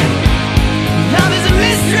engaged. Love is a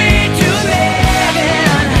mystery to live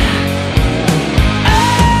in. I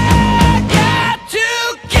got to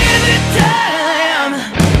give it time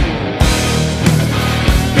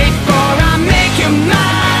before I make you mine.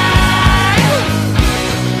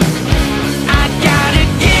 I gotta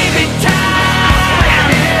give it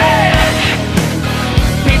time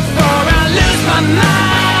before I lose my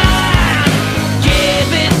mind.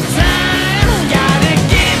 Give it time, gotta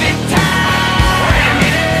give it time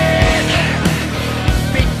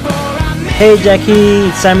before I make. Hey Jackie,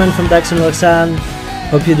 it's Simon from Daxx and Roxanne.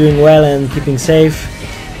 Hope you're doing well and keeping safe.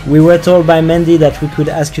 We were told by Mandy that we could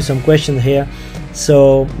ask you some questions here.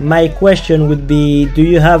 So my question would be, do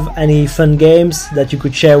you have any fun games that you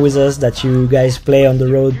could share with us that you guys play on the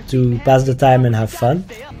road to pass the time and have fun?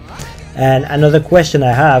 And another question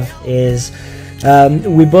I have is,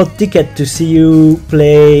 we bought ticket to see you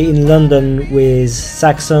play in London with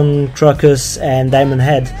Saxon, Crocus and Diamond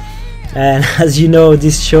Head And as you know,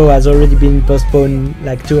 this show has already been postponed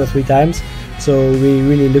like 2 or 3 times, so we're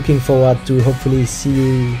really looking forward to hopefully see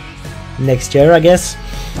you next year, I guess.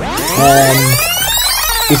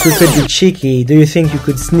 If we could be cheeky, do you think you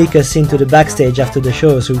could sneak us into the backstage after the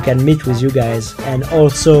show so we can meet with you guys? And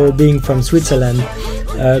also, being from Switzerland,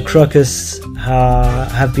 Crocus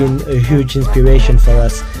have been a huge inspiration for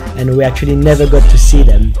us, and we actually never got to see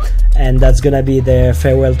them, and that's gonna be their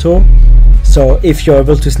farewell tour. So if you're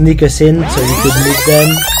able to sneak us in so we could meet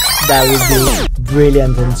them, that would be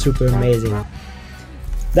brilliant and super amazing.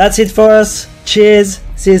 That's it for us. Cheers.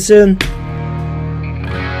 See you soon.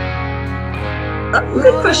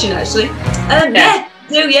 Good question, actually.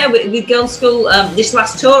 Yeah, with Girlschool, this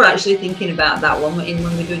last tour, actually thinking about that one.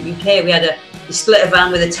 When we do UK, we had we split a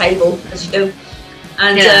van with a table, as you do,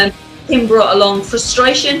 and Tim brought along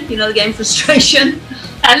Frustration. You know the game Frustration.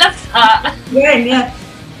 I love that. Yeah.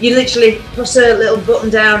 You literally press a little button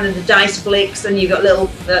down and the dice flicks, and you've got little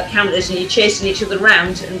counters, and you're chasing each other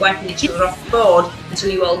around and wiping each other off the board until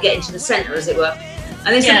you all get into the centre, as it were.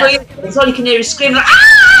 And it's brilliant. It's all you can hear is screaming like,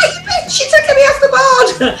 "Ah, you bitch, you're taking me off the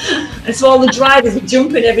board!" And so all the drivers are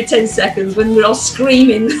jumping every 10 seconds when we're all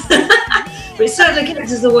screaming. But it certainly kept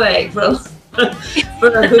us awake for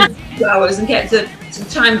a good 2 hours, and some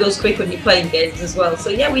time goes quick when you're playing games as well. So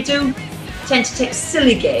yeah, we do tend to take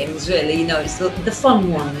silly games, really. You know, it's the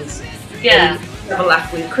fun ones. Yeah. Have a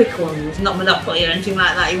laugh with quick ones, not Monopoly or anything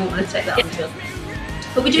like that. You won't want to take that onto.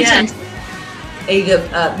 But we do tend to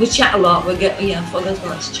either we chat a lot. We get for those who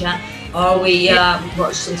like to chat, or we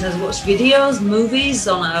sometimes watch videos, movies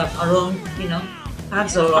on our own,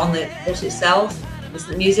 pads or on the bus itself.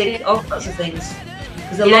 Listen to music, all sorts of things.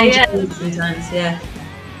 There's a long journey sometimes.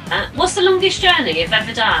 What's the longest journey you've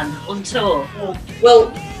ever done on tour?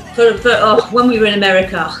 Well, when we were in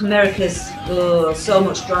America's so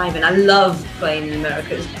much driving. I love playing in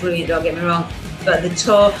America. It's brilliant, don't get me wrong. But the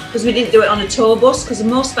tour, because we didn't do it on a tour bus, because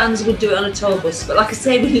most bands would do it on a tour bus. But like I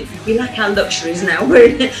say, we like our luxuries now. We're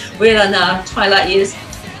in our twilight years.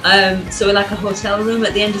 So we're like a hotel room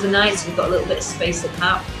at the end of the night, so we've got a little bit of space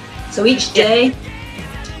apart. So each day,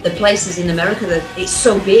 the places in America, it's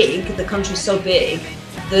so big, the country's so big,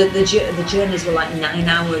 the journeys were like 9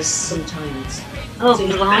 hours sometimes. Oh, so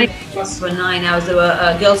bus for 9 hours. There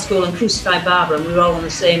were Girlschool and Crucified Barbara, and we were all on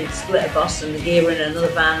the same split a bus, and the gear in another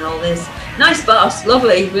van and all this. Nice bus,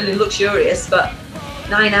 lovely, really luxurious, but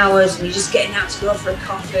 9 hours, and you're just getting out to go for a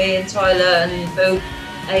coffee and toilet and food.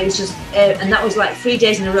 And it was just, and that was like 3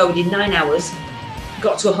 days in a row. We did 9 hours,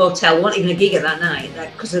 got to a hotel, wasn't even a gig at that night,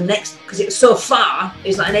 because it was so far, it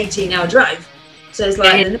was like an 18-hour drive. So it's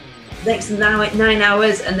like the next 9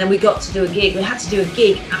 hours, and then we got to do a gig. We had to do a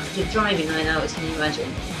gig after driving 9 hours, can you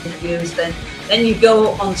imagine? Interviews, then you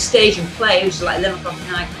go on stage and play, which is like 11 o'clock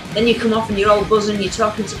at night. Then you come off and you're all buzzing, you're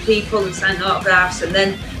talking to people and signing autographs, and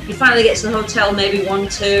then you finally get to the hotel, maybe 1,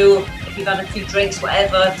 2, if you've had a few drinks,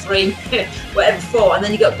 whatever, 3, whatever, 4, and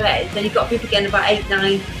then you got bed. Then you got people again about 8,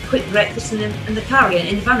 9, quick breakfast, and in the car again,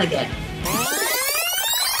 in the van again.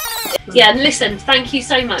 Yeah, and listen, thank you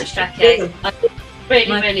so much, Jackie.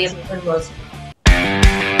 Really was.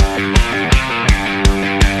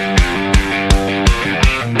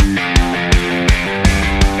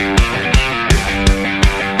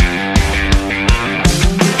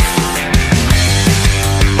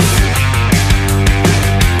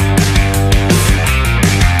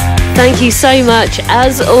 Thank you so much.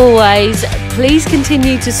 As always, please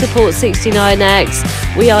continue to support 69X.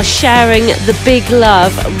 We are sharing the big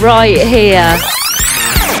love right here.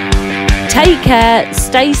 Take care,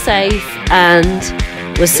 stay safe,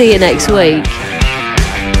 and we'll see you next week.